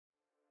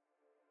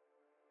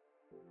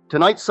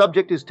Tonight's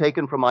subject is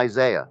taken from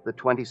Isaiah, the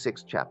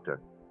 26th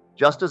chapter,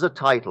 just as a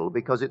title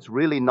because it's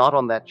really not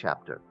on that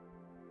chapter.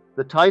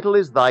 The title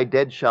is Thy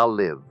Dead Shall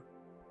Live.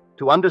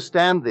 To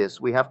understand this,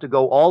 we have to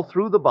go all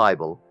through the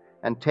Bible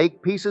and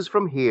take pieces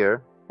from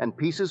here and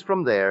pieces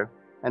from there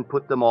and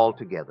put them all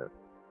together.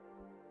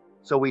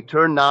 So we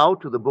turn now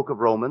to the book of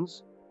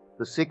Romans,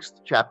 the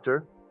 6th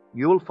chapter.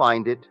 You'll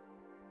find it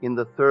in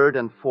the 3rd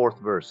and 4th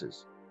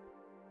verses.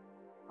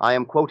 I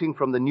am quoting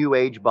from the New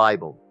Age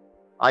Bible.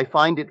 I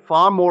find it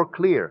far more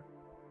clear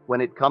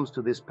when it comes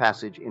to this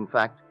passage, in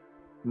fact,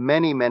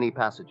 many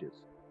passages.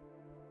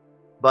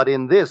 But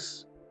in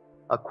this,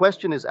 a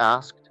question is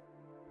asked.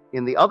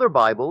 In the other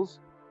Bibles,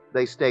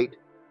 they state,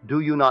 "Do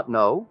you not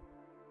know?"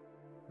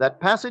 That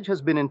passage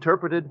has been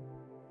interpreted,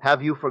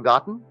 "Have you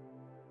forgotten?"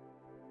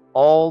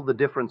 All the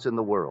difference in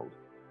the world.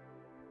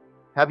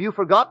 Have you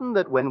forgotten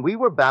that when we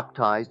were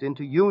baptized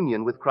into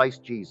union with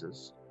Christ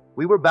Jesus,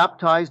 we were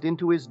baptized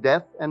into his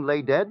death and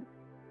lay dead?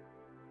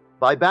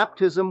 By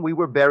baptism we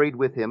were buried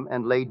with him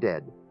and lay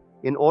dead,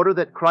 in order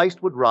that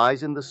Christ would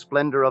rise in the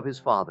splendor of his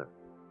Father.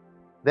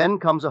 Then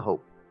comes a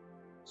hope.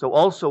 So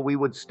also we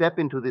would step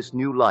into this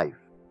new life.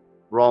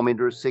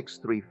 Romans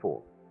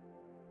 6:3-4.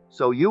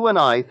 So you and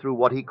I, through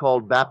what he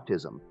called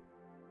baptism,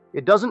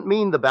 it doesn't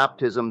mean the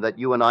baptism that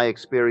you and I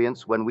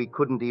experience when we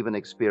couldn't even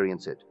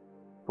experience it,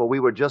 for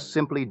we were just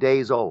simply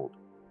days old.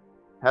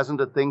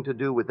 Hasn't a thing to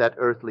do with that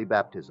earthly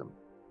baptism.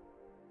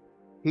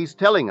 He's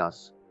telling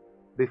us,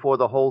 before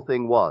the whole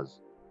thing was,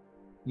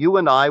 you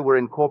and I were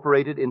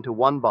incorporated into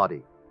one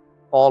body,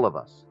 all of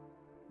us,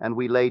 and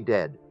we lay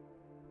dead.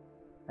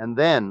 And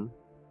then,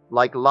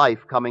 like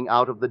life coming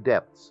out of the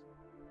depths,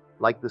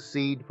 like the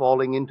seed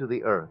falling into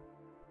the earth,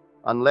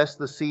 unless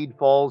the seed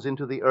falls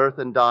into the earth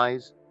and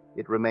dies,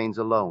 it remains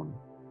alone.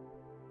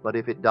 But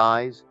if it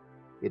dies,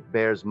 it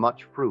bears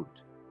much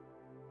fruit,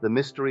 the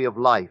mystery of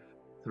life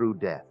through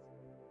death.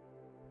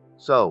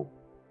 So,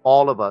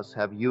 all of us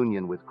have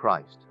union with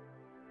Christ.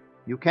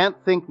 You can't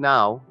think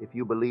now, if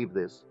you believe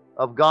this,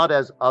 of God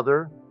as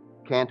other,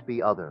 can't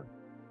be other.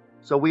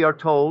 So we are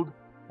told,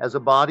 as a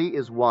body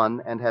is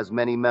one and has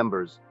many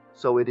members,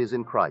 so it is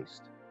in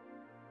Christ.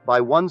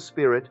 By one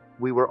Spirit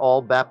we were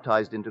all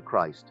baptized into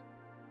Christ,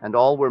 and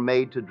all were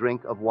made to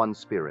drink of one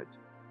Spirit.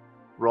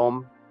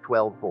 Rome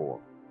 12:4.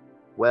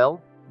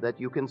 Well, that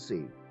you can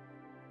see.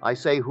 I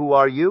say, "Who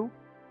are you?"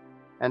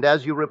 And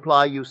as you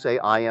reply, you say,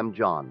 "I am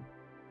John."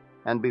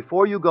 And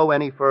before you go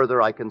any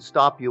further, I can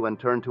stop you and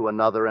turn to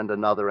another,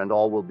 and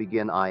all will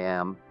begin, "I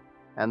am,"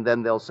 and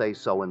then they'll say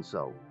so and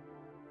so.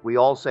 We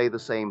all say the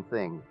same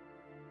thing.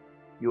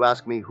 You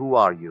ask me, "Who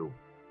are you?"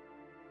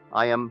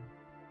 I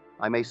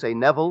may say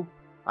Neville,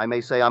 I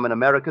may say I'm an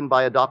American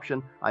by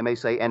adoption, I may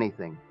say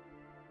anything.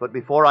 But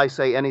before I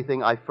say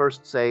anything, I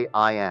first say,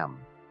 "I am."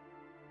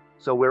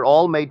 So we're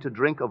all made to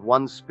drink of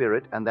one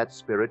Spirit, and that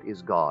Spirit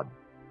is God.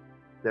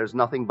 There's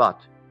nothing but.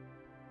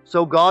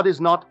 So God is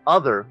not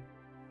other.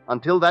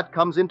 Until that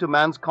comes into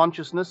man's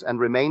consciousness and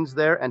remains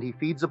there and he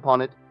feeds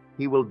upon it,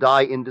 he will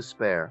die in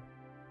despair.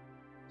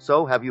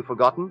 So, have you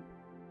forgotten?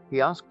 He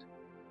asked.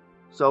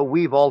 So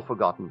we've all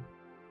forgotten.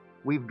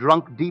 We've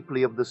drunk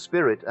deeply of the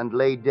Spirit and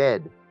lay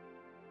dead.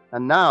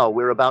 And now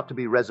we're about to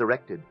be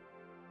resurrected,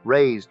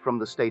 raised from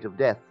the state of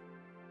death.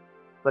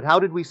 But how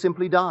did we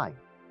simply die?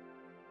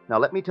 Now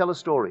let me tell a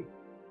story.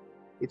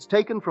 It's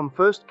taken from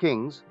 1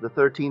 Kings, the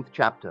 13th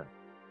chapter.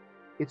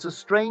 It's a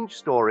strange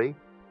story,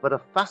 but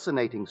a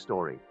fascinating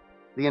story.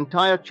 The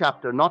entire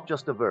chapter, not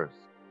just a verse.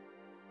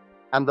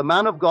 And the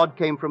man of God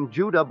came from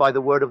Judah by the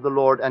word of the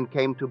Lord and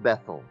came to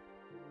Bethel.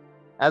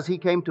 As he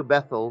came to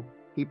Bethel,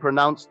 he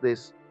pronounced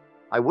this,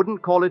 I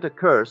wouldn't call it a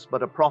curse,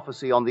 but a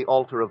prophecy on the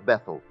altar of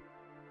Bethel,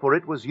 for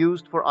it was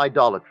used for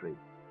idolatry,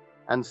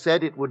 and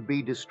said it would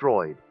be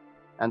destroyed,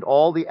 and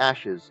all the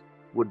ashes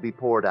would be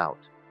poured out.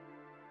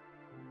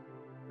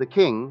 The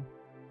king,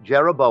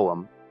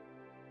 Jeroboam,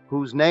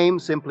 whose name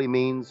simply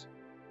means,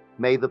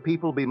 may the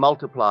people be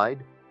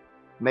multiplied,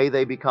 may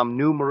they become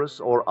numerous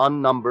or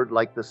unnumbered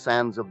like the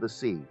sands of the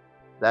sea.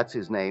 That's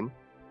his name.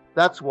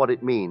 That's what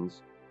it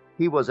means.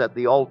 He was at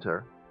the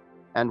altar,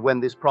 and when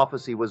this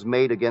prophecy was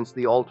made against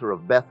the altar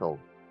of Bethel,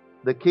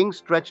 the king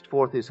stretched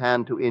forth his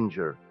hand to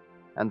injure,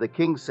 and the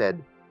king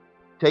said,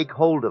 Take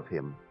hold of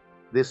him,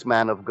 this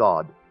man of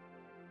God.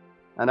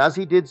 And as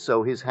he did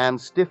so, his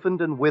hand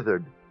stiffened and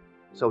withered,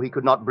 so he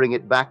could not bring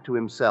it back to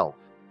himself,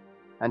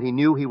 and he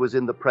knew he was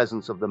in the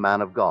presence of the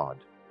man of God.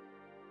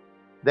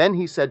 Then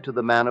he said to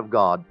the man of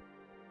God,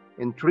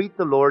 Entreat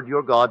the Lord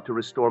your God to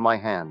restore my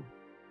hand.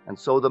 And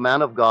so the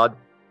man of God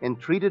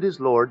entreated his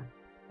Lord,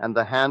 and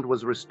the hand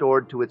was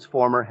restored to its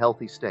former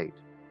healthy state.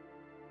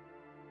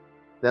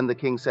 Then the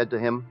king said to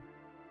him,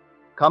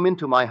 Come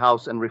into my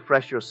house and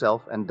refresh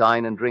yourself and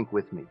dine and drink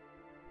with me.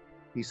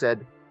 He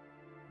said,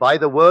 By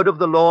the word of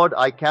the Lord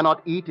I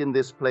cannot eat in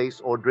this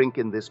place or drink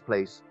in this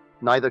place,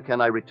 neither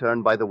can I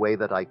return by the way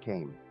that I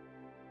came.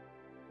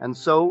 And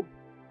so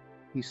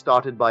he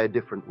started by a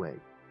different way.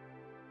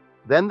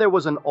 Then there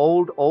was an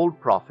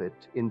old prophet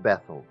in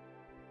Bethel,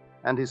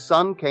 and his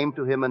son came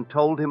to him and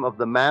told him of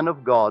the man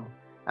of God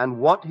and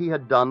what he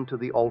had done to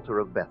the altar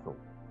of Bethel.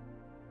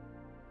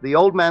 The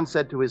old man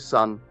said to his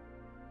son,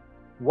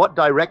 "What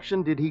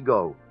direction did he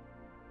go?"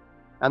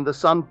 And the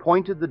son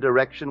pointed the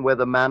direction where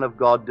the man of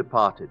God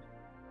departed.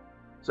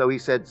 So he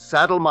said,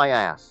 "Saddle my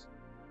ass."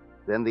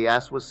 Then the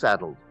ass was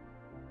saddled,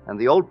 and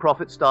the old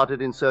prophet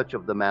started in search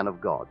of the man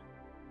of God.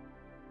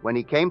 When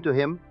he came to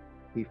him,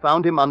 he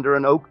found him under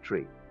an oak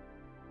tree.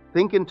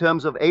 Think in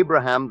terms of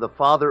Abraham, the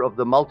father of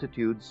the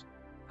multitudes,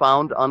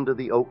 found under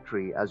the oak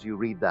tree, as you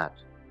read that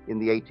in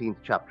the 18th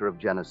chapter of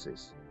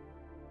Genesis.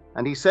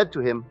 And he said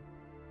to him,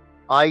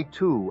 "I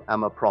too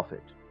am a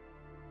prophet.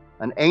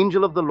 An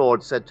angel of the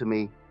Lord said to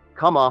me,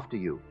 'Come after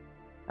you,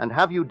 and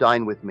have you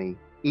dine with me,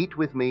 eat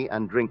with me,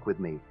 and drink with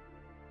me.'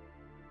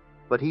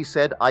 But he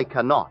said, 'I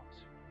cannot,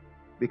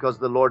 because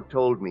the Lord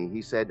told me,'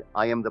 he said,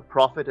 'I am the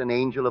prophet and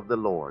angel of the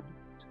Lord.'"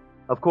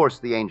 Of course,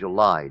 the angel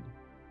lied.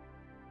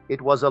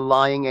 It was a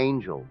lying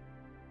angel.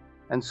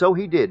 And so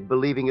he did,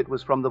 believing it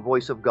was from the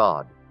voice of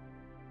God.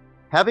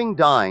 Having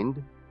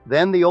dined,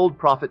 then the old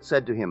prophet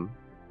said to him,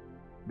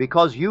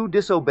 "Because you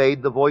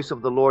disobeyed the voice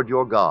of the Lord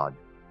your God,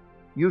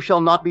 you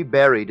shall not be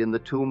buried in the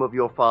tomb of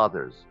your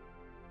fathers."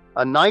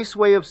 A nice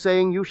way of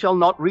saying you shall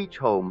not reach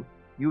home,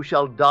 you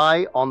shall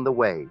die on the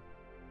way.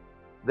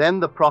 Then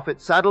the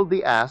prophet saddled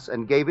the ass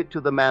and gave it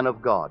to the man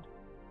of God.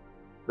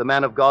 The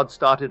man of God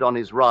started on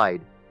his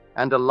ride,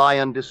 and a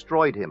lion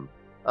destroyed him.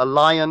 A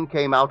lion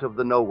came out of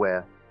the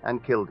nowhere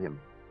and killed him.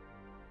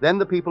 Then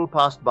the people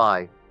passed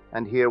by,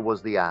 and here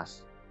was the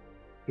ass,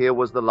 here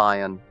was the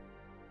lion,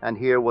 and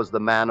here was the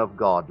man of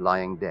God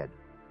lying dead.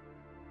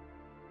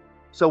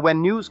 So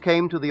when news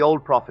came to the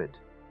old prophet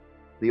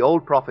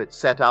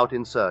set out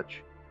in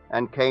search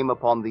and came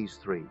upon these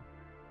three: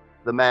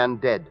 the man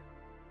dead,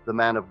 the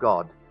man of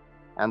God,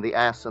 and the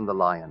ass and the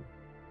lion.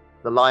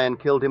 The lion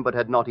killed him but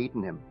had not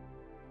eaten him,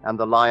 and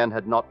the lion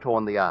had not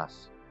torn the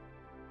ass.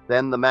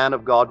 Then the man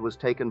of God was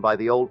taken by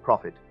the old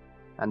prophet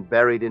and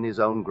buried in his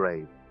own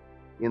grave,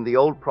 in the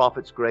old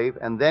prophet's grave.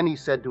 And then he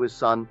said to his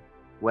son,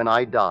 "When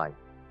I die,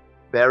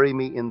 bury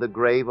me in the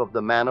grave of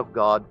the man of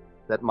God,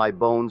 that my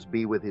bones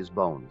be with his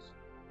bones."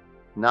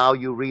 Now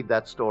you read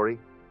that story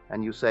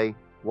and you say,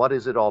 what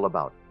is it all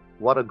about?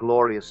 What a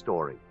glorious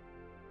story.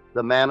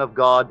 The man of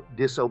God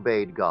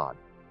disobeyed God.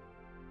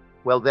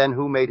 Well, then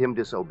who made him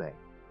disobey?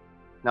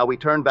 Now we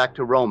turn back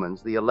to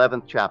Romans, the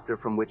 11th chapter,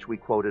 from which we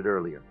quoted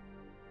earlier.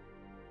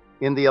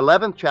 In the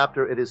 11th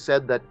chapter, it is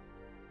said that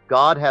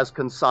God has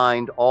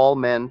consigned all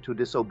men to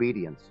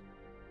disobedience,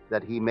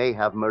 that he may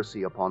have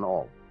mercy upon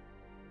all.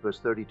 Verse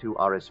 32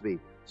 RSV.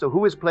 So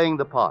who is playing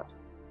the part?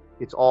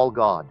 It's all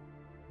God.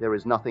 There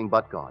is nothing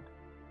but God.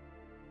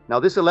 Now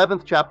this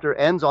 11th chapter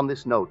ends on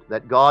this note,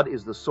 that God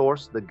is the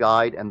source, the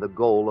guide, and the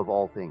goal of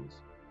all things.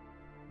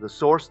 The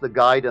source, the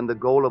guide, and the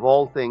goal of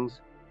all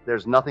things.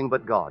 There's nothing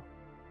but God.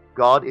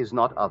 God is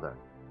not other.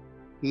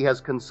 He has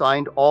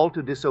consigned all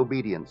to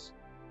disobedience,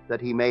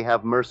 that he may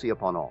have mercy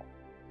upon all.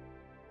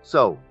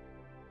 So,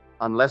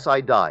 unless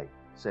I die,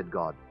 said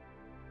God,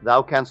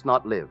 thou canst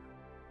not live.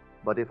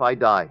 But if I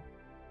die,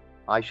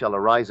 I shall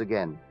arise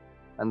again,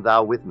 and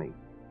thou with me.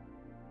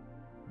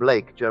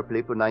 Blake,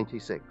 Jerplipu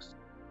 96.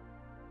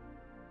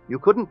 You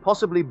couldn't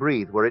possibly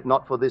breathe were it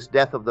not for this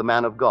death of the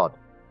man of God,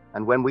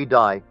 and when we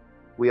die,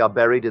 we are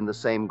buried in the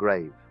same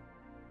grave.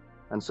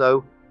 And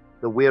so,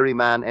 the weary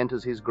man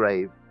enters his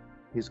grave,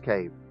 his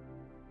cave,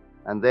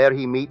 and there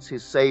he meets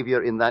his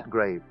Savior in that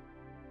grave.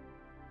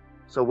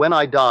 So when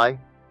I die,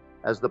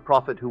 as the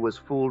prophet who was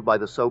fooled by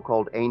the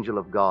so-called angel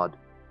of God,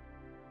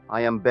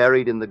 I am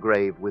buried in the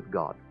grave with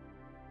God.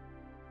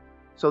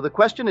 So the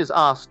question is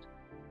asked,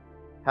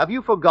 have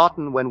you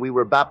forgotten when we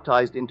were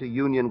baptized into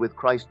union with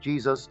Christ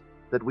Jesus,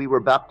 that we were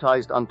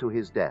baptized unto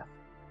his death?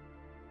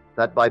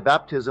 That by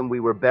baptism we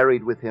were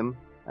buried with him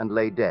and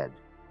lay dead,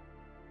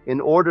 in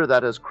order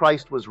that as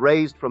Christ was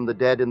raised from the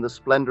dead in the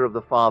splendor of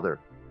the Father,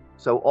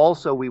 so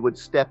also we would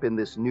step in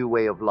this new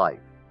way of life.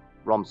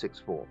 Rom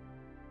 6:4.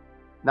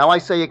 Now I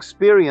say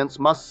experience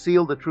must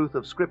seal the truth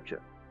of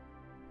Scripture.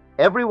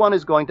 Everyone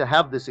is going to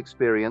have this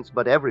experience,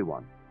 but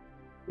everyone.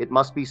 It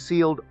must be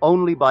sealed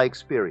only by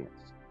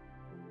experience.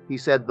 He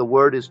said, the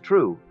word is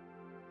true.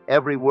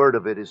 Every word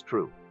of it is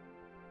true.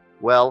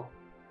 Well,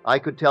 I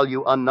could tell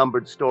you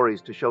unnumbered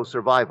stories to show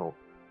survival,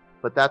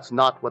 but that's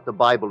not what the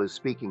Bible is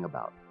speaking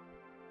about.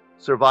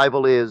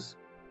 Survival is,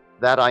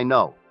 that I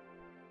know.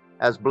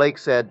 As Blake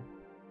said,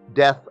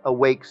 death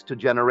awakes to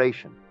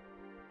generation.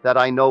 That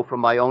I know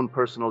from my own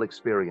personal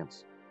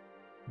experience.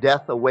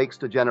 Death awakes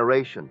to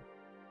generation.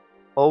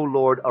 O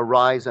Lord,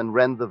 arise and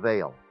rend the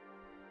veil.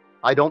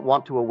 I don't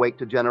want to awake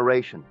to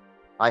generation.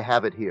 I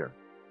have it here.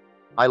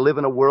 I live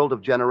in a world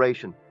of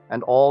generation,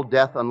 and all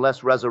death,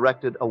 unless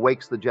resurrected,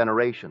 awakes the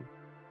generation.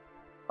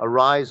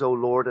 Arise, O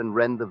Lord, and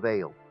rend the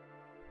veil.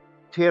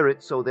 Tear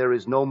it so there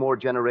is no more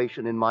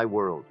generation in my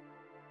world.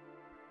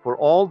 For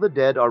all the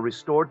dead are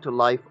restored to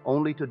life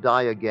only to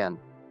die again,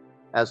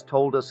 as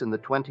told us in the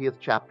 20th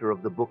chapter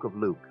of the book of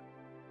Luke.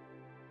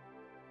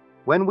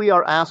 When we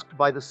are asked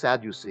by the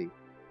Sadducee,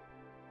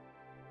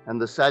 and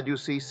the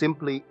Sadducee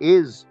simply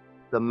is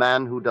the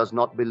man who does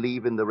not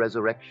believe in the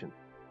resurrection,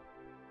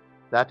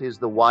 That is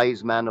the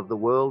wise man of the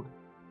world,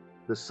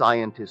 the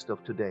scientist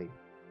of today,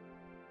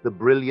 the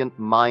brilliant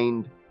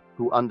mind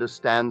who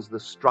understands the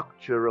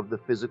structure of the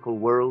physical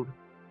world,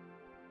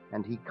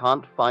 and he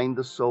can't find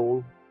the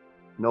soul,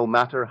 no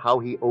matter how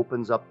he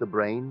opens up the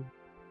brain.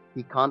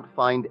 He can't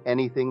find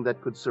anything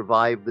that could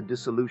survive the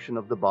dissolution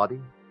of the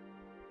body.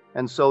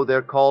 And so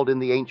they're called in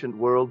the ancient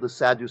world the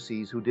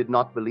Sadducees, who did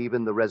not believe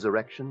in the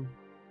resurrection.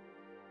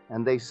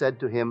 And they said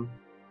to him,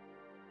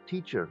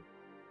 "Teacher,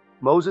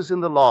 Moses in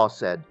the law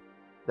said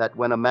that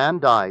when a man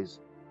dies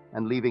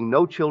and leaving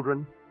no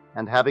children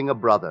and having a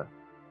brother,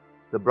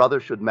 the brother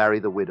should marry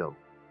the widow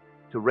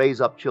to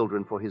raise up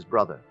children for his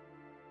brother.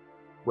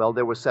 Well,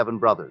 there were 7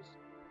 brothers,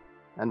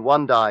 and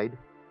one died,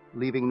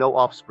 leaving no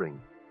offspring,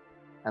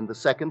 and the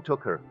second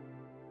took her.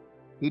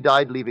 He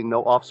died leaving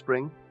no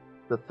offspring,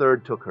 the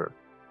third took her,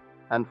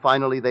 and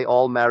finally they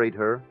all married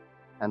her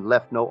and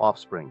left no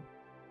offspring.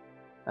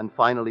 And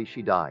finally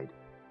she died.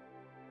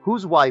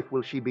 Whose wife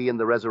will she be in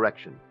the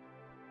resurrection?"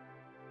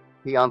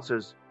 He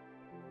answers,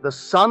 "The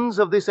sons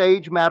of this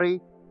age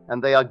marry,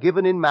 and they are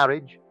given in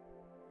marriage,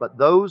 but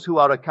those who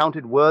are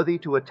accounted worthy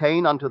to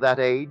attain unto that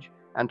age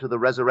and to the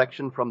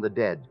resurrection from the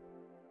dead,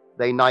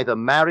 they neither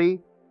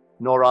marry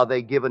nor are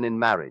they given in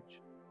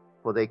marriage,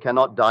 for they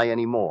cannot die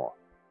any more,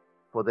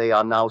 for they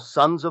are now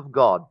sons of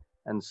God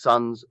and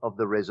sons of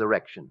the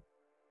resurrection."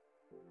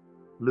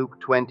 Luke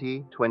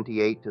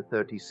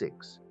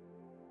 20:28-36.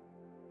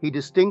 He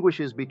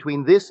distinguishes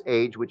between this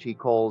age, which he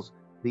calls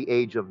the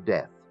age of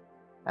death,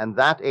 and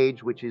that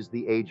age which is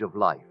the age of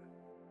life.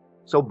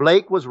 So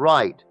Blake was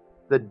right.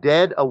 The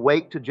dead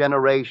awake to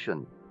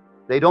generation.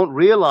 They don't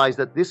realize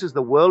that this is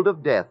the world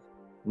of death.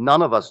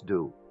 None of us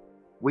do.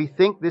 We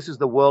think this is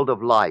the world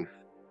of life.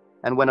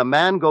 And when a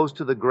man goes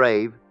to the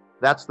grave,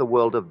 that's the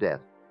world of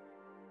death.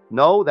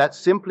 No, that's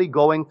simply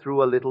going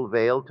through a little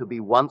veil to be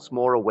once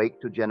more awake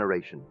to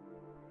generation.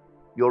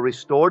 You're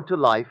restored to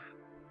life,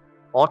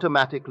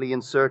 automatically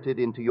inserted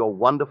into your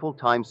wonderful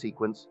time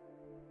sequence,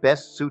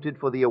 best suited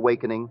for the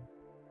awakening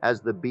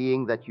as the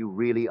being that you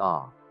really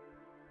are,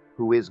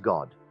 who is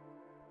God.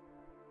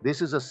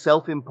 This is a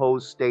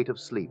self-imposed state of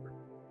sleep,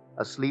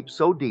 a sleep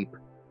so deep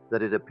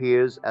that it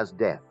appears as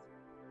death.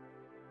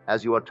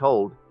 As you are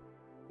told,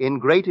 in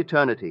great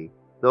eternity,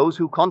 those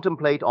who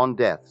contemplate on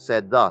death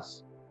said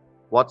thus,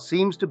 "What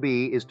seems to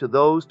be is to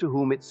those to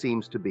whom it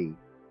seems to be,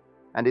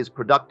 and is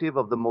productive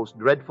of the most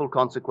dreadful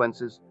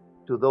consequences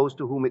to those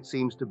to whom it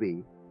seems to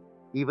be,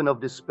 even of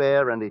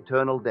despair and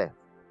eternal death."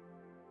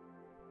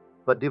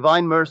 But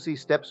divine mercy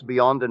steps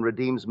beyond and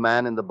redeems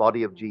man in the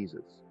body of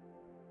Jesus.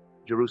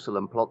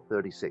 Jerusalem, plot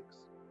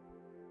 36.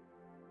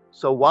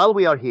 So while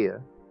we are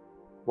here,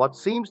 what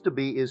seems to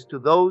be is to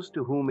those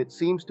to whom it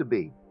seems to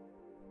be,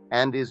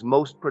 and is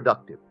most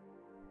productive,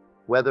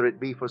 whether it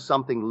be for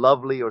something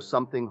lovely or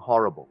something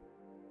horrible.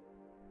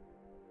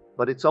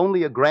 But it's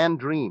only a grand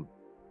dream.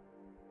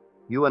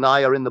 You and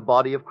I are in the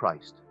body of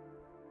Christ,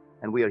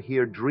 and we are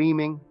here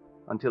dreaming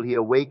until he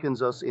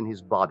awakens us in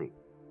his body,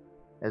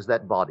 as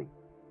that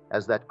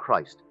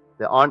Christ.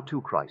 There aren't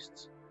 2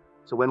 Christs.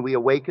 So when we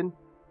awaken,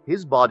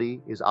 his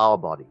body is our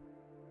body,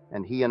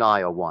 and he and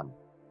I are one.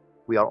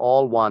 We are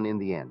all one in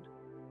the end.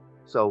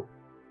 So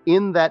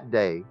in that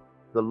day,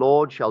 the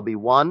Lord shall be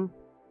one,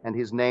 and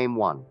his name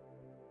one,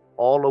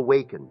 all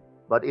awakened,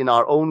 but in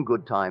our own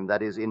good time,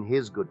 that is, in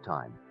his good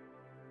time.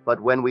 But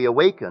when we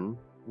awaken,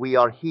 we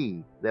are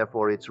he,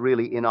 therefore it's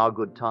really in our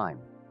good time.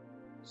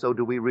 So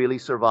do we really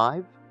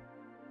survive?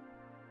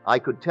 I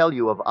could tell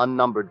you of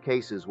unnumbered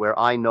cases where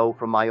I know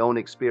from my own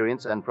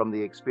experience and from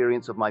the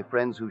experience of my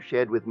friends who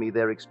shared with me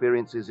their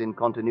experiences in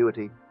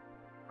continuity.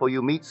 For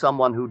you meet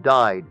someone who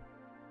died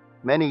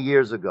many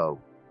years ago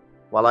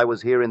while I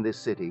was here in this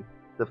city.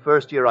 The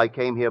first year I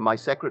came here, my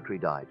secretary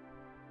died.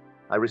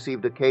 I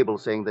received a cable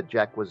saying that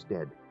Jack was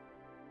dead.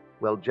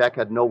 Well, Jack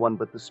had no one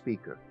but the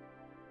speaker.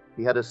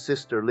 He had a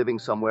sister living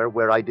somewhere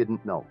where I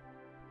didn't know.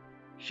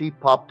 She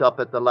popped up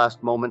at the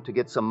last moment to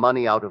get some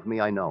money out of me,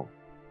 I know.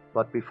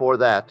 But before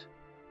that,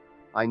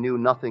 I knew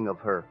nothing of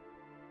her,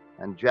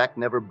 and Jack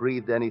never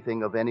breathed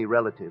anything of any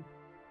relative.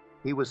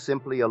 He was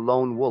simply a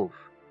lone wolf.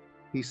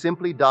 He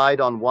simply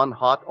died on one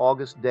hot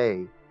August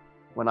day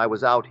when I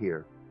was out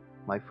here,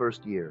 my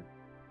first year.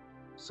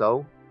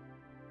 So,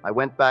 I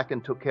went back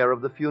and took care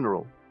of the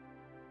funeral,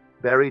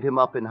 buried him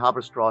up in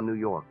Haverstraw, New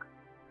York.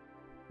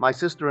 My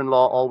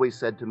sister-in-law always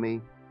said to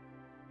me,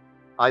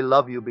 "I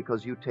love you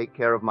because you take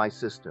care of my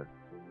sister,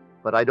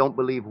 but I don't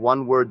believe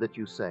one word that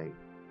you say.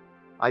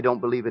 I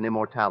don't believe in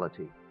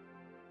immortality.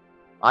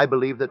 I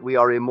believe that we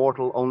are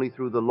immortal only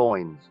through the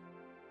loins,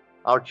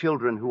 our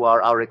children who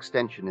are our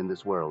extension in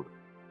this world."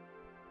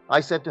 I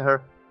said to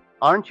her,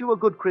 "Aren't you a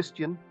good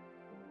Christian?"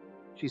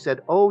 She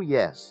said, "Oh,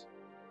 yes."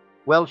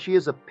 Well, she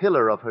is a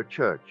pillar of her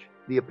church,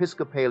 the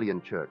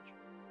Episcopalian Church.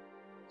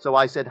 So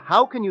I said,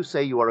 "How can you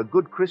say you are a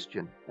good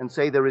Christian and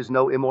say there is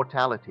no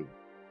immortality?"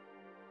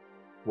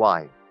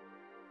 Why?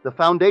 The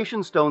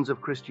foundation stones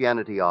of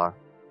Christianity are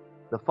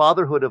the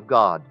fatherhood of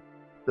God,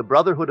 the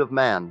brotherhood of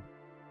man,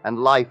 and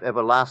life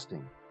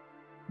everlasting.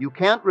 You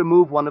can't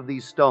remove one of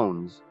these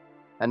stones,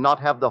 and not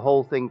have the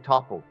whole thing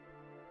topple.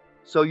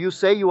 So you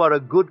say you are a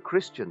good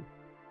Christian,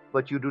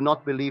 but you do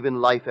not believe in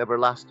life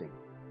everlasting.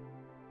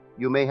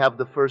 You may have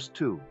the first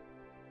two,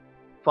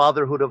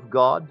 fatherhood of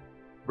God,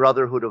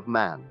 brotherhood of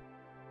man.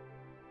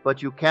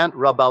 But you can't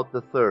rub out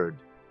the third,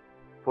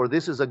 for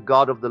this is a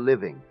God of the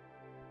living,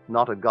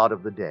 not a God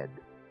of the dead.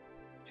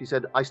 She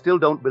said, I still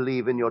don't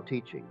believe in your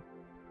teaching.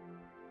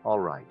 All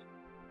right.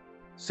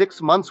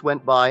 6 months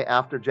went by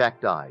after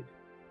Jack died.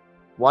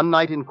 One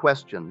night in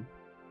question,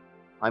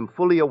 I'm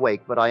fully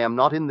awake, but I am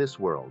not in this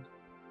world.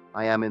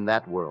 I am in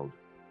that world.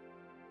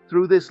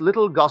 Through this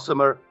little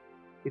gossamer,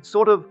 it's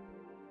sort of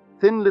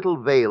thin little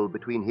veil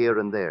between here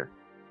and there.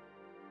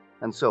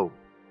 And so,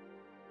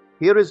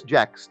 here is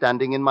Jack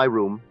standing in my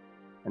room,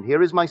 and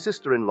here is my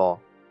sister-in-law,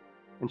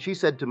 and she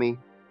said to me,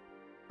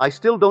 I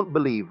still don't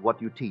believe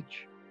what you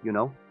teach, you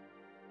know.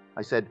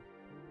 I said,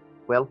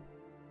 well,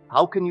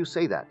 how can you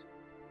say that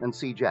and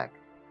see Jack?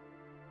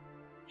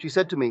 She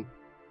said to me,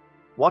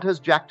 what has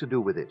Jack to do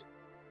with it?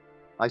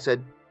 I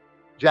said,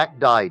 Jack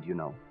died, you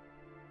know.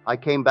 I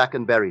came back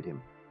and buried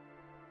him.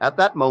 At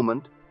that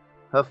moment,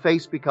 her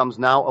face becomes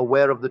now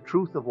aware of the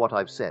truth of what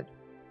I've said.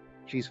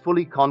 She's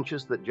fully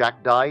conscious that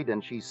Jack died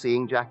and she's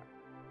seeing Jack.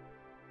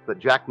 But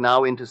Jack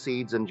now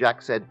intercedes, and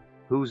Jack said,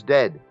 who's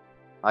dead?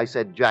 I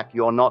said, Jack,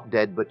 you're not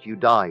dead, but you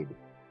died.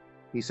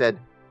 He said,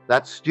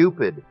 that's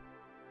stupid.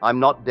 I'm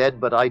not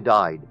dead, but I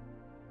died.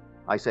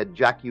 I said,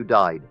 Jack, you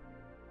died.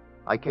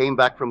 I came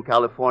back from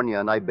California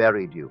and I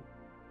buried you.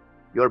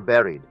 You're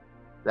buried.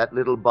 That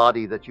little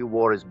body that you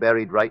wore is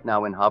buried right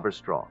now in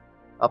Haverstraw,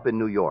 up in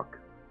New York.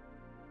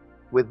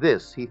 With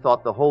this, he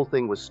thought the whole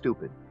thing was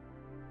stupid.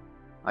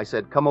 I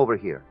said, come over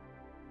here.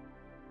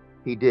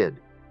 He did.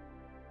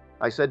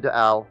 I said to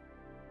Al,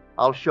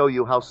 I'll show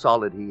you how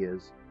solid he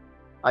is.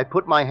 I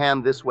put my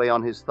hand this way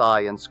on his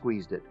thigh and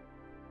squeezed it.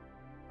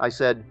 I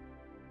said,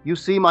 you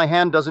see, my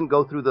hand doesn't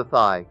go through the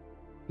thigh.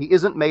 He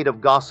isn't made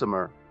of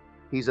gossamer.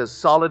 He's as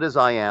solid as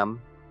I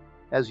am,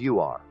 as you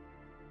are.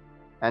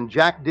 And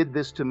Jack did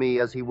this to me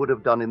as he would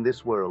have done in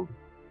this world.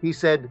 He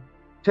said,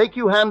 take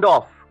your hand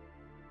off,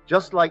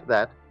 just like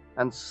that,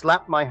 and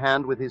slapped my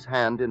hand with his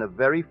hand in a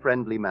very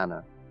friendly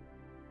manner.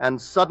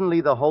 And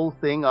suddenly the whole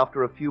thing,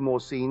 after a few more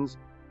scenes,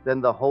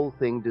 then the whole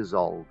thing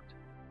dissolved.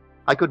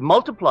 I could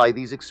multiply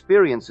these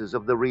experiences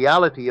of the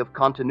reality of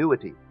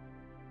continuity.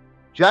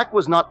 Jack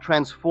was not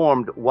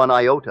transformed one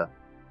iota,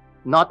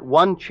 not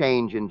one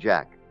change in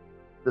Jack,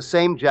 the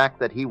same Jack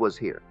that he was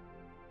here.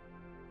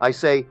 I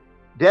say,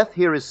 death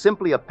here is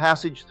simply a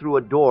passage through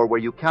a door where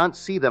you can't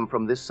see them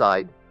from this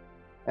side,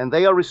 and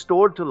they are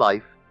restored to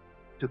life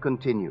to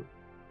continue.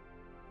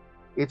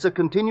 It's a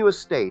continuous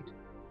state,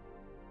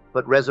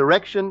 but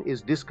resurrection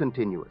is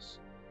discontinuous.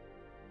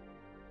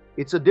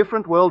 It's a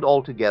different world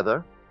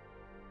altogether,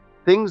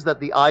 things that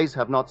the eyes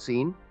have not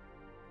seen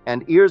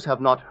and ears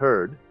have not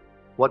heard,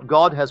 what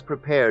God has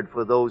prepared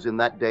for those in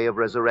that day of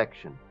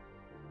resurrection.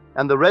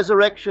 And the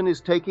resurrection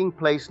is taking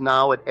place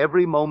now at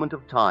every moment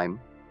of time,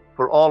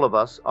 for all of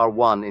us are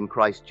one in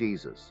Christ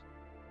Jesus.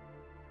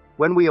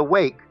 When we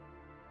awake,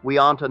 we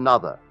aren't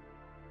another.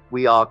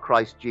 We are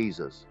Christ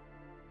Jesus,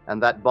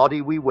 and that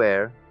body we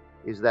wear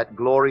is that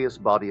glorious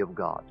body of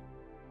God.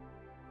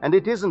 And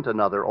it isn't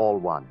another, all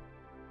one.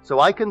 So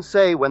I can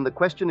say, when the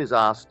question is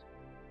asked,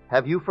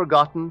 have you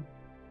forgotten?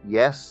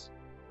 Yes,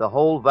 the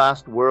whole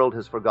vast world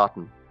has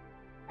forgotten.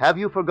 Have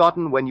you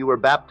forgotten when you were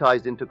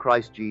baptized into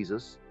Christ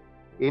Jesus,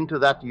 into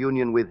that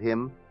union with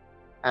him,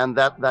 and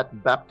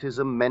that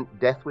baptism meant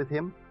death with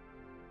him?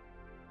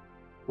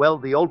 Well,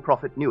 the old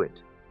prophet knew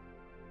it.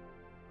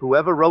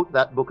 Whoever wrote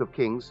that book of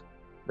Kings,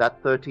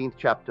 that 13th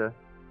chapter,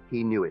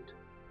 he knew it.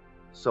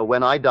 So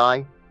when I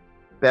die,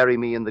 bury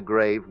me in the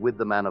grave with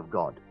the man of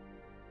God.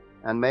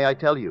 And may I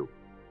tell you,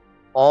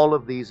 all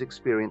of these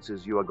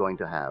experiences you are going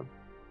to have,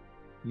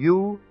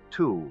 you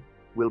too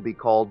will be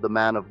called the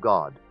man of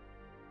God,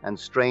 and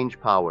strange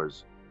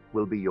powers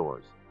will be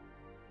yours.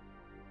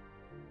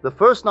 The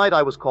first night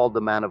I was called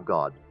the man of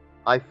God,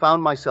 I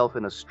found myself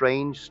in a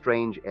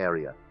strange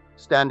area,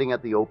 standing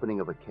at the opening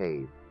of a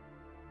cave.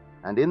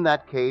 And in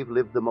that cave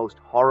lived the most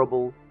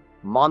horrible,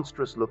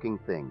 monstrous-looking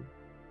thing,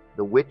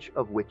 the witch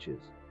of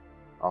witches,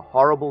 a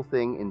horrible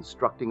thing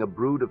instructing a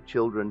brood of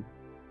children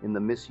in the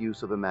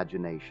misuse of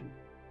imagination.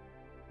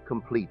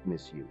 Complete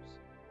misuse.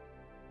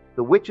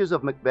 The witches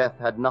of Macbeth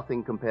had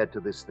nothing compared to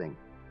this thing.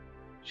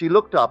 She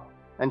looked up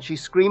and she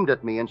screamed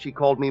at me and she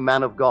called me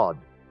man of God.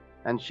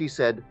 And she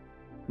said,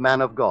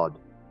 man of God,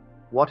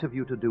 what have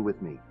you to do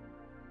with me?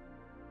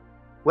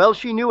 Well,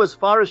 she knew as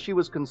far as she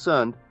was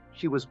concerned,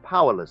 she was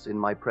powerless in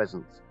my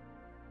presence.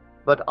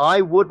 But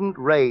I wouldn't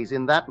raise,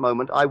 in that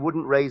moment, I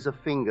wouldn't raise a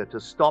finger to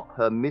stop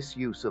her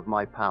misuse of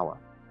my power.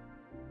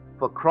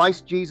 For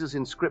Christ Jesus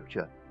in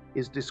Scripture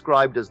is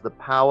described as the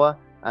power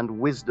and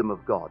wisdom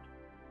of God.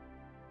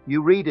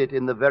 You read it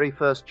in the very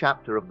first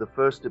chapter of the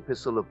first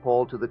epistle of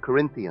Paul to the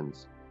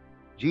Corinthians.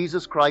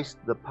 Jesus Christ,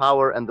 the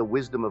power and the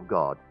wisdom of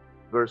God.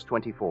 Verse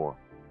 24.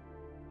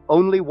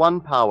 Only one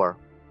power,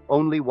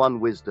 only one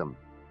wisdom.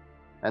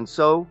 And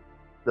so,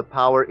 the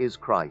power is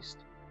Christ.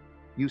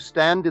 You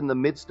stand in the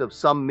midst of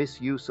some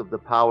misuse of the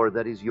power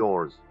that is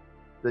yours,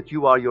 that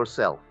you are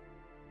yourself,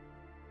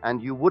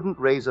 and you wouldn't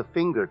raise a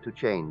finger to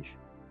change.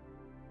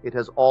 It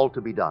has all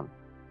to be done.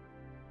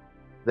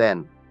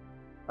 Then,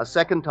 a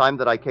second time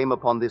that I came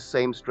upon this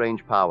same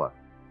strange power,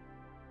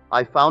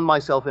 I found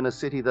myself in a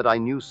city that I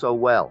knew so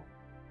well,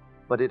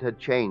 but it had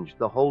changed.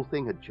 The whole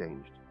thing had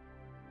changed.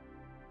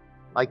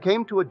 I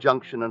came to a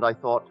junction and I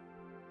thought,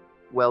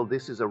 well,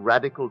 this is a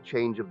radical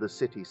change of the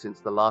city since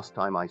the last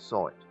time I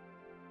saw it.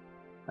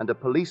 And a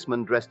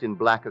policeman dressed in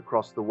black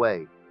across the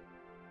way,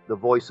 the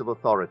voice of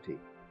authority.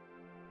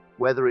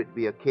 Whether it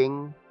be a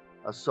king,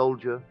 a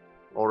soldier,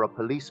 or a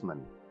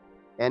policeman,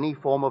 any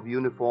form of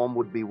uniform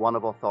would be one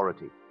of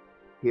authority.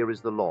 Here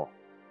is the law.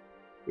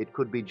 It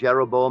could be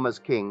Jeroboam as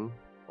king,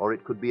 or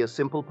it could be a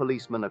simple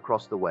policeman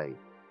across the way.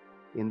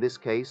 In this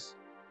case,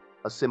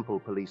 a simple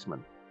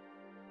policeman.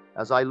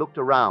 As I looked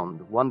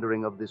around,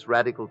 wondering of this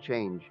radical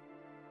change,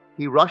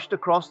 he rushed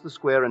across the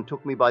square and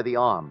took me by the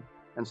arm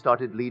and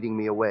started leading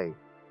me away.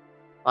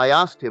 I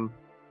asked him,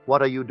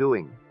 "What are you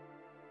doing?"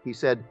 He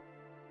said,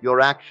 "Your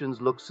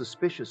actions look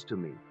suspicious to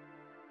me."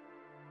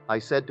 I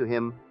said to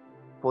him,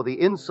 "For the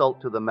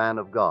insult to the man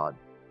of God,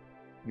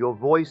 your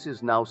voice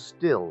is now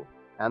still,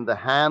 and the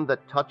hand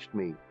that touched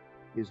me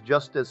is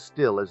just as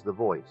still as the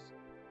voice."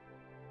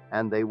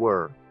 And they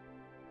were.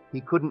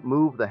 He couldn't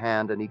move the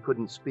hand and he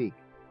couldn't speak,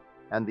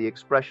 and the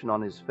expression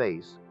on his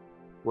face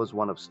was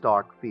one of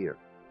stark fear.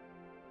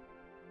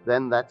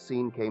 Then that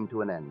scene came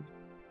to an end.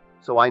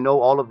 So I know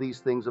all of these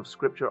things of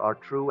Scripture are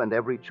true, and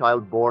every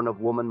child born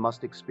of woman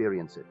must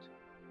experience it.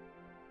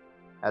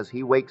 As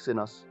he wakes in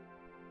us,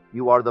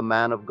 you are the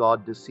man of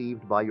God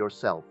deceived by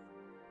yourself,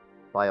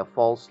 by a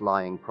false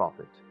lying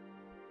prophet.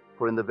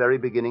 For in the very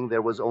beginning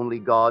there was only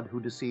God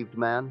who deceived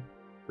man,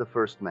 the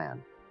first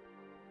man.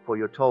 For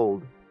you're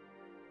told,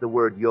 the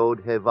word Yod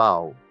He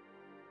Vav.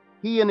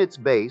 He in its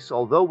base,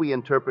 although we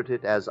interpret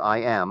it as I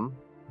am,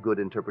 good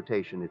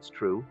interpretation, it's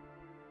true,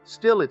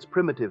 still its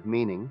primitive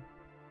meaning,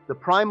 the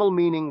primal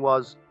meaning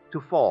was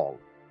to fall,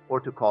 or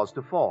to cause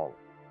to fall,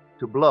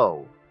 to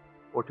blow,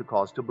 or to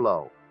cause to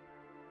blow.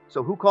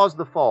 So who caused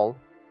the fall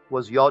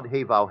was Yod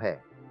He Vav He,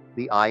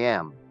 the I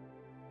am.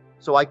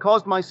 So I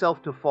caused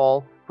myself to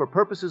fall for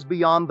purposes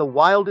beyond the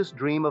wildest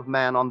dream of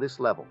man on this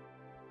level.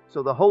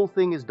 So the whole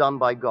thing is done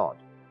by God.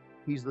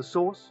 He's the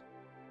source,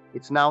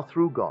 it's now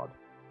through God,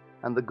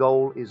 and the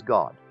goal is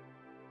God.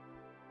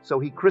 So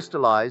he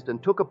crystallized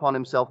and took upon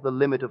himself the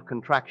limit of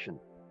contraction,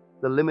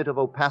 the limit of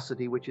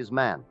opacity, which is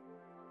man.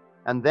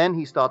 And then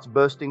he starts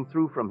bursting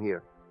through from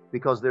here,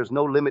 because there's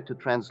no limit to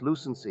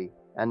translucency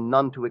and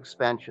none to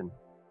expansion.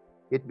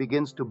 It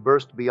begins to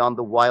burst beyond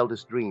the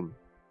wildest dream.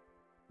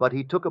 But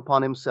he took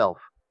upon himself,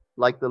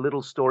 like the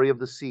little story of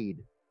the seed,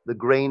 the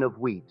grain of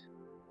wheat,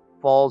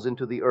 falls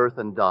into the earth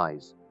and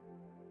dies.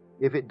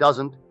 If it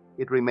doesn't,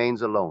 it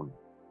remains alone.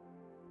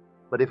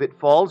 But if it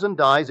falls and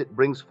dies, it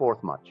brings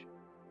forth much.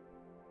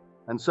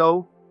 And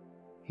so,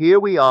 here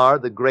we are,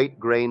 the great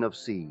grain of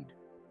seed,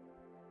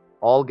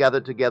 all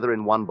gathered together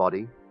in one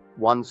body,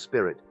 one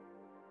spirit,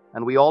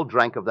 and we all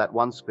drank of that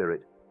one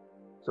spirit,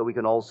 so we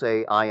can all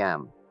say, I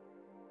am.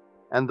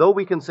 And though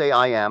we can say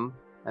I am,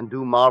 and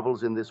do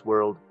marvels in this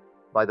world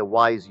by the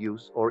wise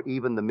use or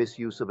even the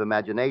misuse of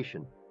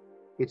imagination,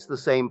 it's the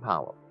same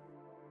power.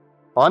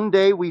 One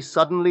day we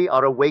suddenly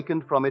are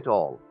awakened from it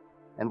all,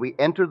 and we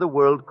enter the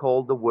world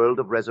called the world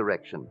of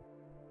resurrection,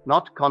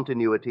 not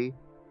continuity,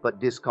 but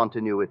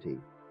discontinuity.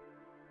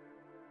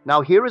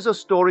 Now here is a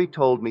story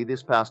told me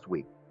this past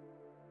week.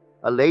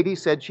 A lady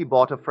said she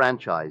bought a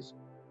franchise,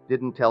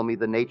 didn't tell me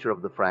the nature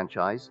of the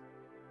franchise,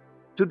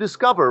 to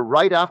discover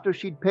right after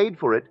she'd paid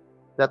for it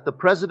that the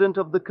president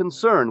of the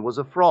concern was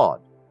a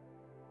fraud.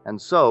 And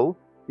so,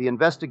 the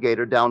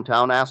investigator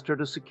downtown asked her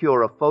to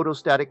secure a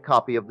photostatic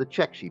copy of the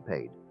check she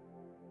paid.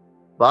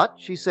 But,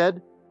 she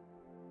said,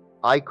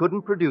 I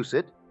couldn't produce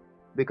it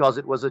because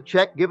it was a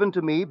check given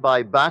to me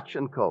by Batch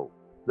 & Co.,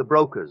 the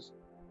brokers.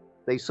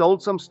 They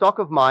sold some stock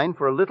of mine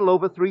for a little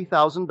over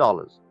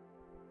 $3,000.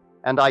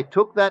 And I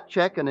took that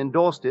check and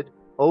endorsed it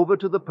over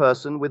to the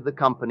person with the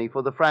company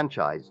for the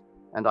franchise,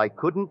 and I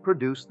couldn't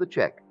produce the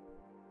check.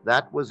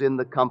 That was in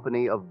the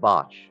company of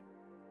Batch.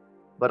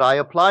 But I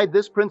applied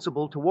this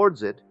principle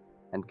towards it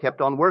and kept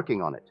on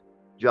working on it,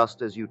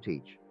 just as you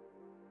teach.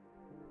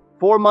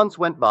 4 months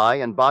went by,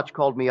 and Batch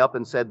called me up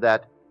and said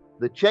that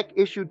the check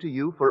issued to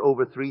you for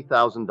over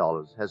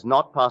 $3,000 has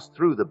not passed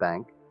through the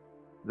bank.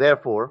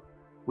 Therefore,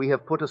 we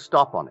have put a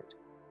stop on it.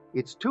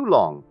 It's too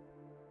long,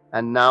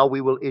 and now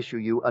we will issue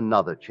you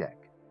another check.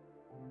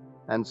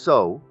 And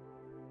so,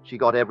 she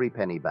got every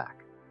penny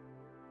back.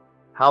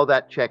 How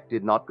that check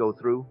did not go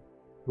through,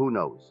 who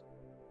knows?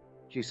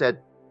 She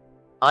said,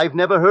 I've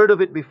never heard of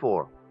it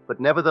before,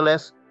 but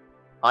nevertheless,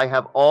 I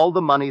have all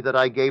the money that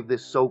I gave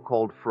this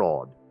so-called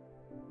fraud.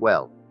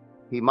 Well,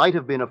 he might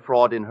have been a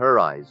fraud in her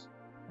eyes,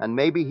 and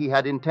maybe he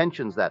had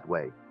intentions that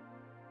way,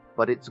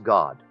 but it's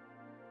God.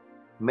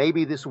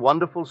 Maybe this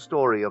wonderful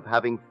story of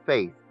having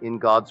faith in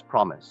God's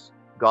promise,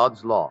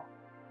 God's law,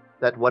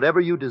 that whatever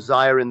you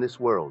desire in this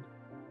world,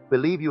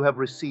 believe you have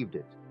received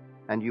it,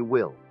 and you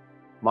will.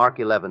 Mark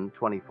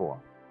 11:24.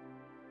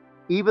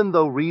 Even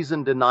though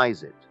reason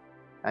denies it,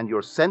 and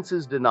your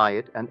senses deny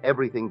it, and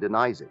everything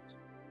denies it.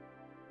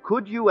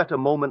 Could you at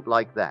a moment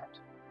like that,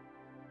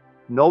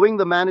 knowing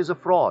the man is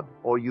a fraud,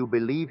 or you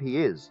believe he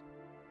is,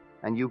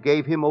 and you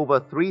gave him over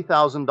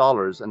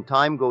 $3,000 and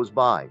time goes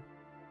by,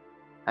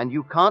 and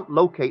you can't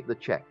locate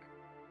the check,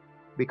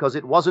 because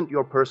it wasn't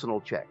your personal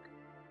check.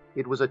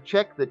 It was a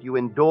check that you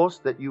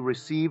endorsed, that you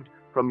received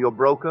from your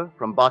broker,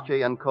 from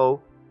Bache &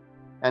 Co.,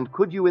 and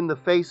could you in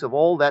the face of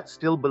all that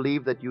still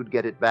believe that you'd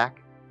get it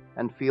back,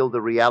 and feel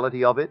the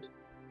reality of it,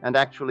 and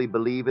actually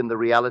believe in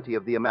the reality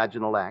of the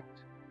imaginal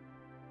act?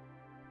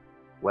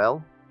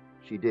 Well,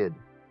 she did.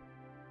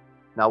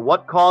 Now,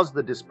 what caused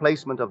the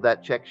displacement of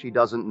that check, she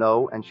doesn't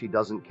know, and she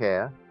doesn't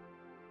care.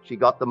 She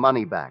got the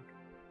money back.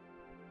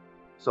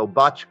 So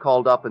Bach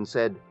called up and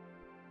said,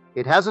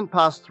 "It hasn't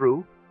passed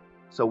through,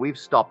 so we've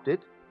stopped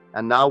it,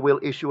 and now we'll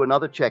issue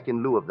another check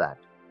in lieu of that."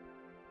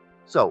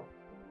 So,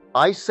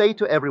 I say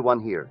to everyone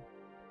here,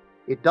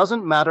 it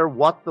doesn't matter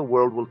what the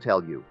world will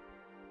tell you.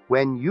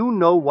 When you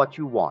know what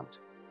you want,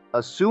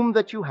 assume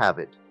that you have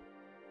it,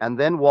 and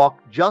then walk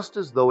just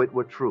as though it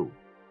were true.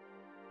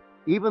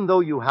 Even though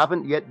you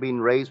haven't yet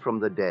been raised from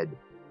the dead,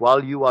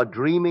 while you are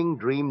dreaming,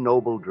 dream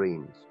noble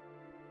dreams.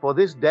 For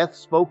this death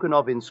spoken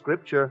of in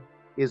Scripture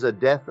is a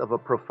death of a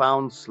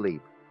profound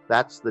sleep.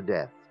 That's the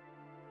death.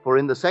 For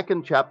in the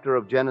 2nd chapter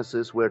of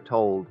Genesis we're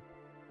told,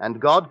 "And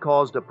God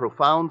caused a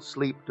profound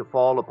sleep to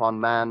fall upon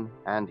man,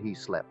 and he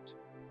slept."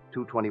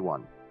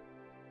 2:21.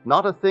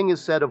 Not a thing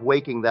is said of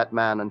waking that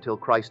man until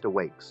Christ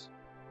awakes.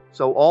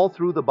 So all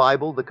through the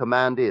Bible the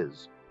command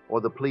is,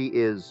 or the plea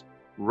is,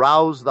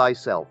 "Rouse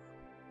thyself.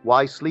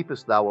 Why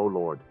sleepest thou, O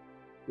Lord?"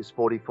 is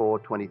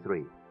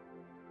 44:23.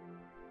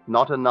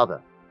 Not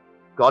another.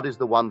 God is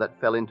the one that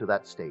fell into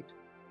that state.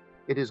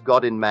 It is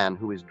God in man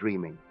who is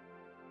dreaming.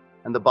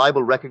 And the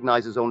Bible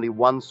recognizes only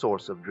one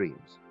source of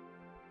dreams.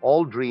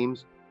 All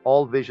dreams,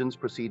 all visions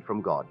proceed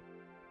from God,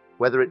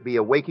 whether it be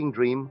a waking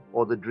dream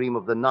or the dream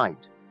of the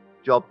night.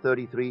 Job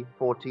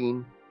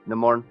 33:14,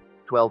 Nemorn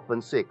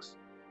 12:6.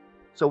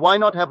 So why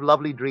not have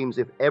lovely dreams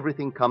if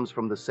everything comes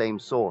from the same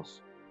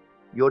source?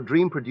 Your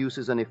dream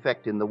produces an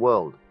effect in the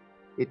world.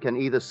 It can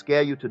either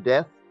scare you to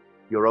death,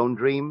 your own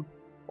dream,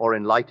 or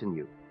enlighten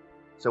you.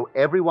 So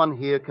everyone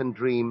here can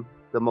dream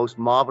the most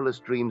marvelous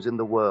dreams in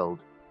the world,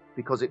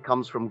 because it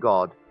comes from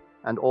God,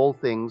 and all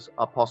things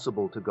are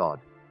possible to God.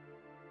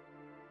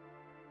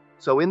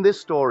 So in this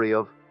story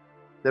of,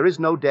 there is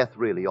no death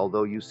really,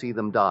 although you see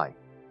them die.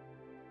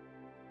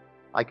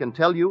 I can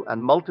tell you,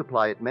 and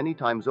multiply it many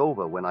times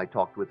over when I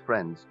talked with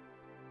friends,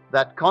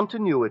 that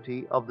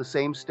continuity of the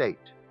same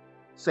state,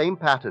 same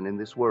pattern in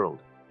this world.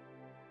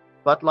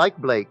 But like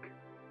Blake,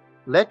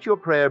 let your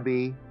prayer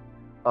be,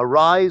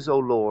 "Arise, O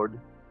Lord,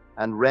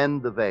 and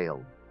rend the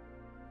veil."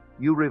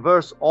 You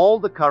reverse all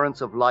the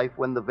currents of life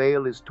when the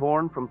veil is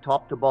torn from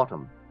top to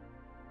bottom.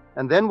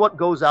 And then what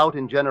goes out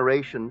in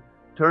generation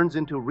turns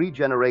into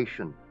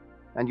regeneration,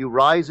 and you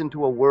rise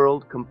into a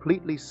world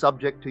completely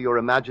subject to your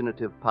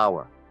imaginative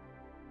power.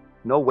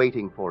 No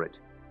waiting for it.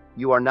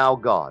 You are now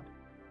God,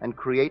 and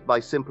create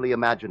by simply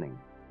imagining.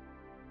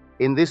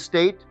 In this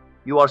state,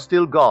 you are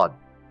still God,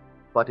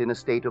 but in a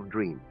state of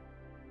dream.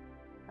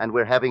 And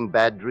we're having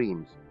bad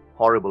dreams,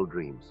 horrible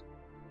dreams.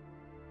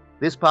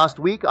 This past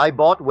week, I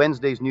bought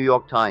Wednesday's New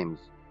York Times.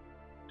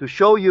 To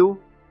show you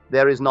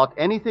there is not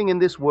anything in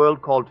this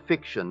world called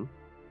fiction,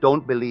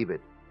 don't believe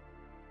it.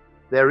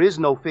 There is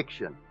no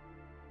fiction.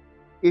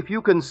 If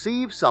you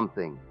conceive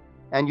something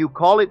and you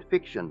call it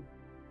fiction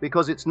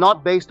because it's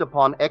not based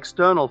upon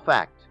external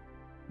fact,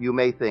 you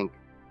may think,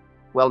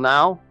 well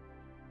now,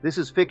 this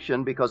is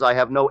fiction because I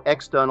have no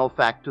external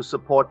fact to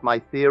support my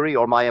theory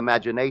or my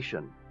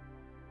imagination.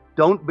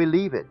 Don't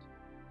believe it.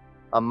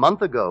 A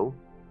month ago,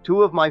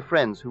 2 of my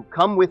friends who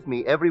come with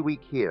me every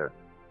week here,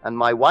 and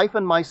my wife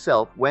and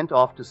myself went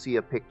off to see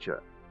a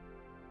picture.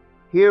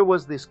 Here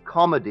was this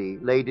comedy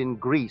laid in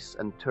Greece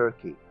and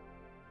Turkey,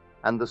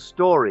 and the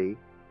story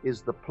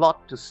is the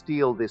plot to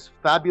steal this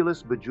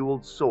fabulous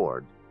bejeweled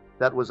sword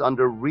that was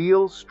under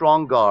real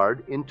strong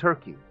guard in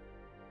Turkey.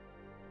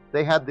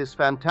 They had this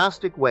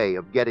fantastic way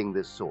of getting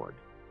this sword.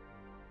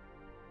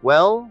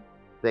 Well,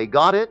 they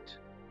got it,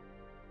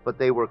 but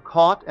they were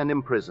caught and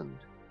imprisoned.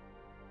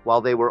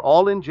 While they were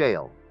all in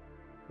jail,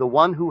 the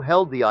one who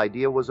held the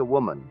idea was a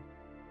woman,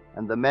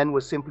 and the men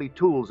were simply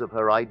tools of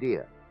her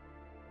idea.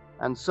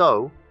 And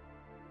so,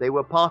 they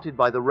were parted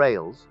by the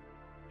rails.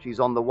 She's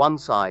on the one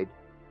side,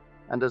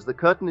 and as the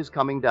curtain is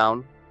coming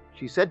down,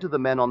 she said to the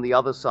men on the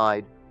other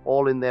side,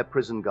 all in their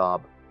prison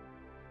garb,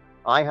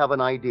 "I have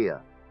an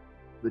idea.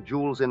 The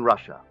jewels in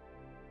Russia.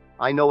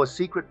 I know a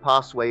secret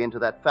passway into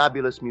that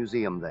fabulous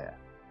museum there."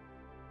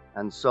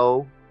 And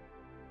so,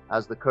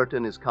 as the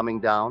curtain is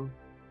coming down,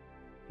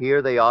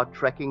 here they are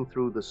trekking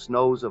through the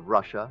snows of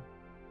Russia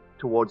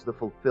towards the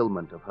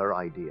fulfillment of her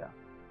idea.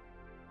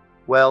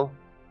 Well,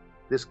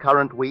 this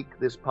current week,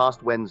 this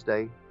past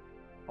Wednesday,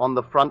 on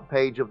the front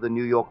page of the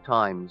New York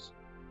Times,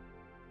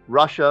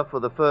 Russia for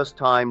the first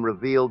time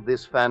revealed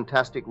this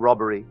fantastic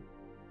robbery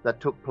that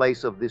took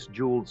place of this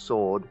jeweled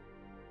sword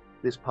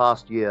this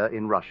past year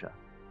in Russia.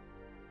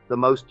 The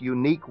most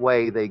unique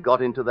way they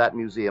got into that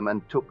museum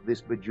and took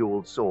this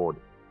bejeweled sword.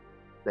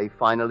 They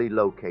finally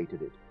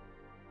located it.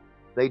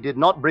 They did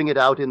not bring it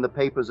out in the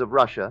papers of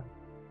Russia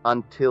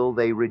until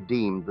they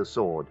redeemed the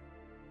sword.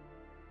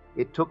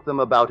 It took them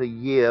about a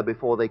year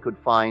before they could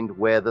find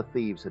where the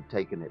thieves had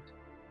taken it.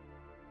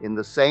 In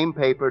the same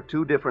paper,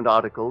 2 different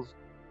articles.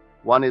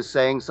 One is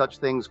saying such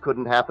things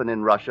couldn't happen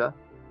in Russia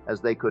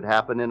as they could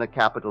happen in a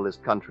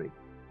capitalist country.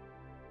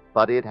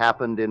 But it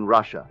happened in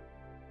Russia,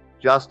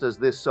 just as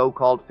this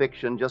so-called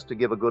fiction, just to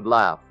give a good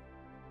laugh,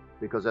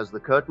 because as the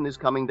curtain is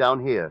coming down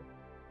here,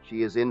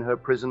 she is in her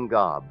prison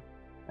garb,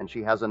 and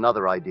she has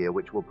another idea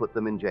which will put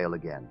them in jail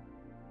again.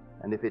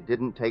 And if it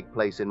didn't take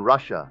place in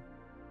Russia,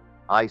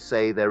 I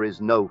say there is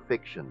no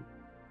fiction.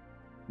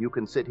 You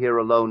can sit here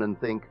alone and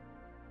think,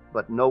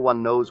 but no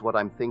one knows what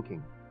I'm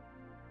thinking.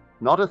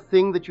 Not a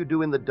thing that you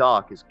do in the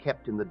dark is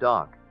kept in the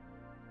dark.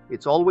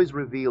 It's always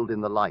revealed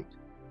in the light.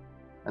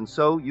 And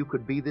so you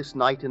could be this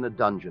night in a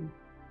dungeon,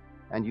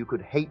 and you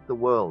could hate the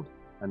world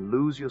and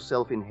lose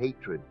yourself in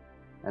hatred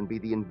and be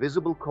the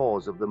invisible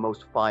cause of the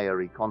most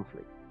fiery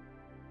conflict.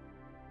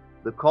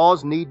 The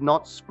cause need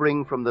not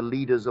spring from the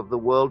leaders of the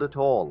world at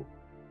all.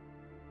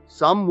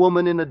 Some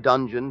woman in a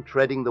dungeon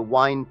treading the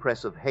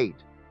winepress of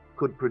hate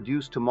could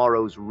produce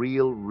tomorrow's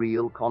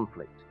real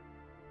conflict,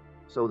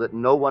 so that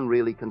no one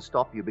really can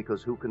stop you,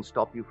 because who can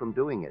stop you from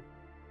doing it?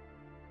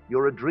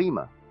 You're a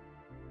dreamer.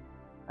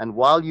 And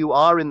while you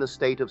are in the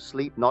state of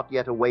sleep, not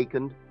yet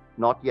awakened,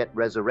 not yet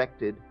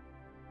resurrected,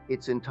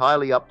 it's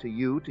entirely up to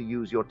you to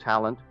use your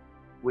talent,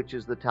 which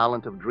is the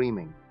talent of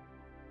dreaming.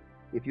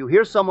 If you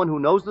hear someone who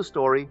knows the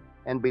story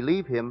and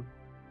believe him,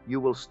 you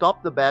will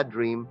stop the bad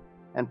dream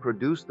and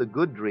produce the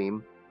good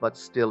dream, but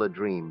still a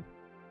dream,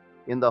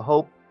 in the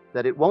hope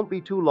that it won't be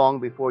too long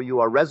before you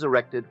are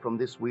resurrected from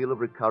this wheel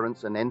of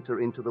recurrence and enter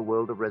into the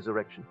world of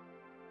resurrection.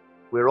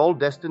 We're all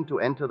destined to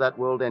enter that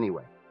world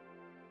anyway.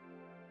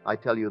 I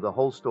tell you, the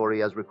whole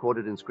story as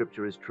recorded in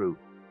Scripture is true,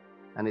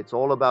 and it's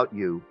all about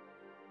you.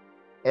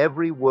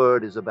 Every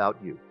word is about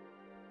you.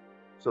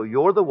 So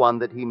you're the one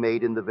that He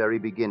made in the very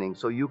beginning,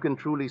 so you can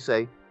truly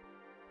say,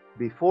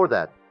 before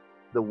that,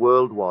 the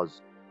world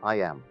was, I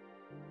am.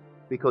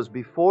 Because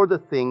before the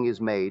thing is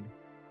made,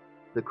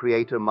 the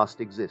Creator must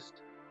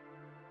exist.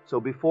 So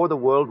before the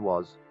world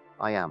was,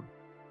 I am.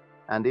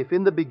 And if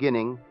in the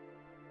beginning,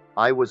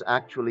 I was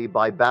actually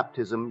by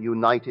baptism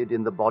united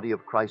in the body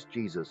of Christ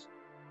Jesus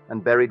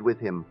and buried with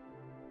Him,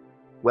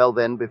 well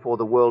then, before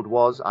the world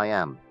was, I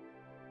am.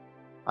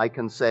 I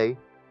can say,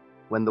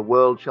 when the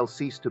world shall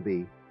cease to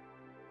be,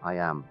 I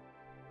am.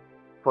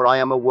 For I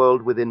am a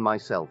world within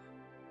myself.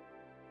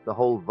 The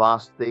whole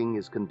vast thing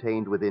is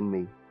contained within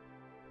me.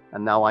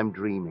 And now I'm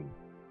dreaming.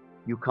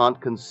 You can't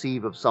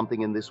conceive of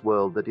something in this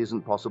world that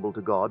isn't possible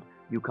to God.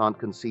 You can't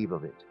conceive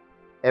of it.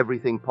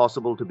 Everything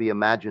possible to be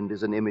imagined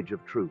is an image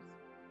of truth.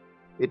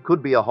 It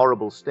could be a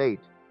horrible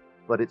state,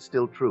 but it's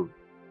still truth.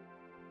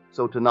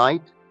 So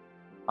tonight,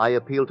 I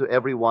appeal to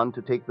everyone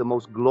to take the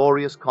most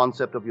glorious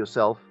concept of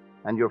yourself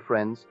and your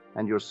friends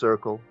and your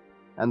circle,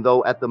 and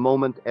though at the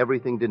moment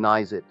everything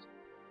denies it,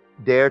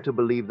 dare to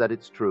believe that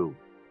it's true.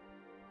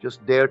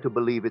 Just dare to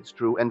believe it's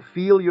true and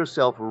feel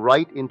yourself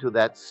right into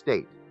that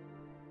state,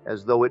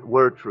 as though it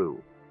were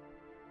true,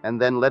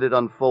 and then let it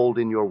unfold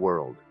in your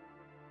world.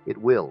 It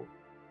will.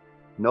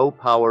 No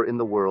power in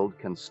the world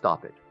can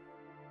stop it.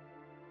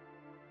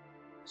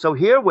 So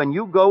here, when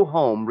you go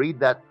home, read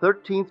that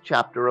 13th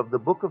chapter of the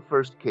book of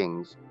 1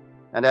 Kings,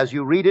 and as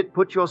you read it,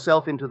 put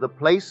yourself into the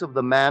place of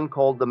the man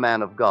called the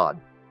man of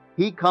God.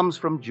 He comes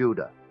from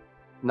Judah.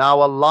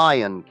 Now a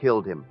lion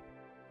killed him.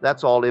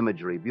 That's all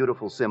imagery,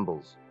 beautiful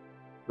symbols.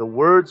 The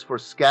words for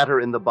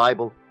scatter in the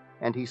Bible,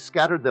 and he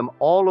scattered them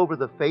all over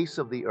the face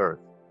of the earth.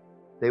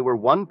 They were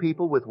one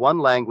people with one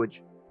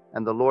language,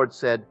 and the Lord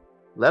said,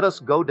 let us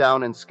go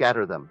down and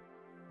scatter them,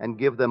 and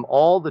give them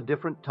all the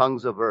different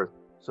tongues of earth,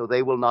 so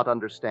they will not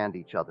understand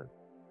each other.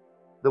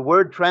 The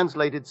word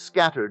translated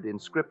scattered in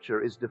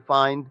Scripture is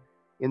defined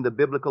in the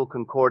biblical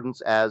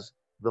concordance as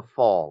the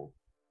fall.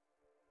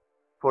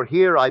 For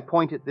here I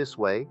point it this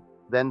way,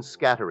 then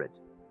scatter it.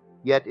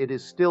 Yet it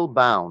is still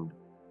bound.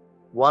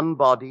 One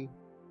body,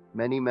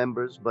 many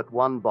members, but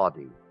one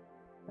body.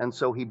 And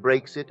so he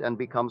breaks it and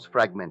becomes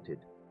fragmented.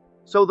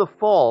 So the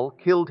fall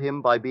killed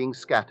him by being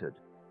scattered.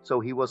 So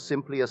he was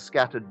simply a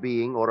scattered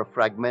being or a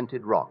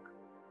fragmented rock.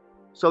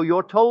 So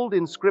you're told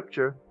in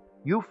Scripture,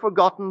 you've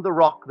forgotten the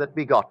rock that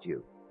begot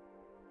you.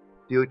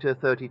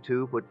 Deuteronomy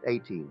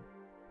 32:18.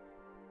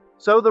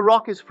 So the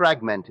rock is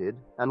fragmented,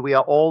 and we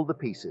are all the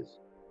pieces.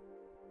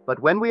 But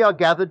when we are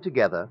gathered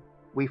together,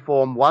 we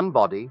form one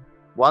body,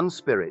 one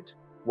spirit,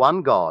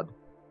 one God,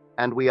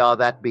 and we are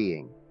that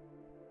being.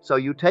 So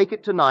you take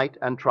it tonight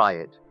and try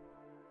it.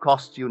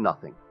 Costs you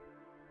nothing.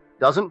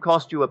 Doesn't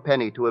cost you a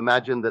penny to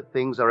imagine that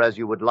things are as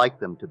you would like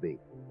them to be,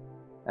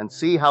 and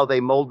see how they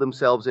mold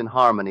themselves in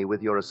harmony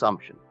with your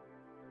assumption.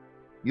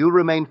 You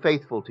remain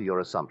faithful to your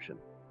assumption,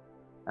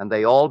 and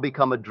they all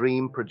become a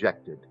dream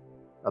projected,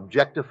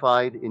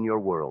 objectified in your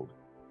world.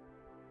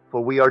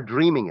 for we are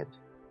dreaming it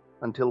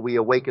until we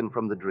awaken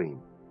from the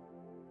dream.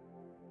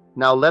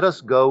 Now let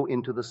us go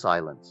into the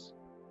silence.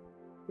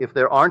 If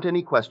there aren't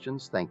any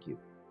questions, thank you.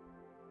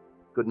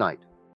 Good night.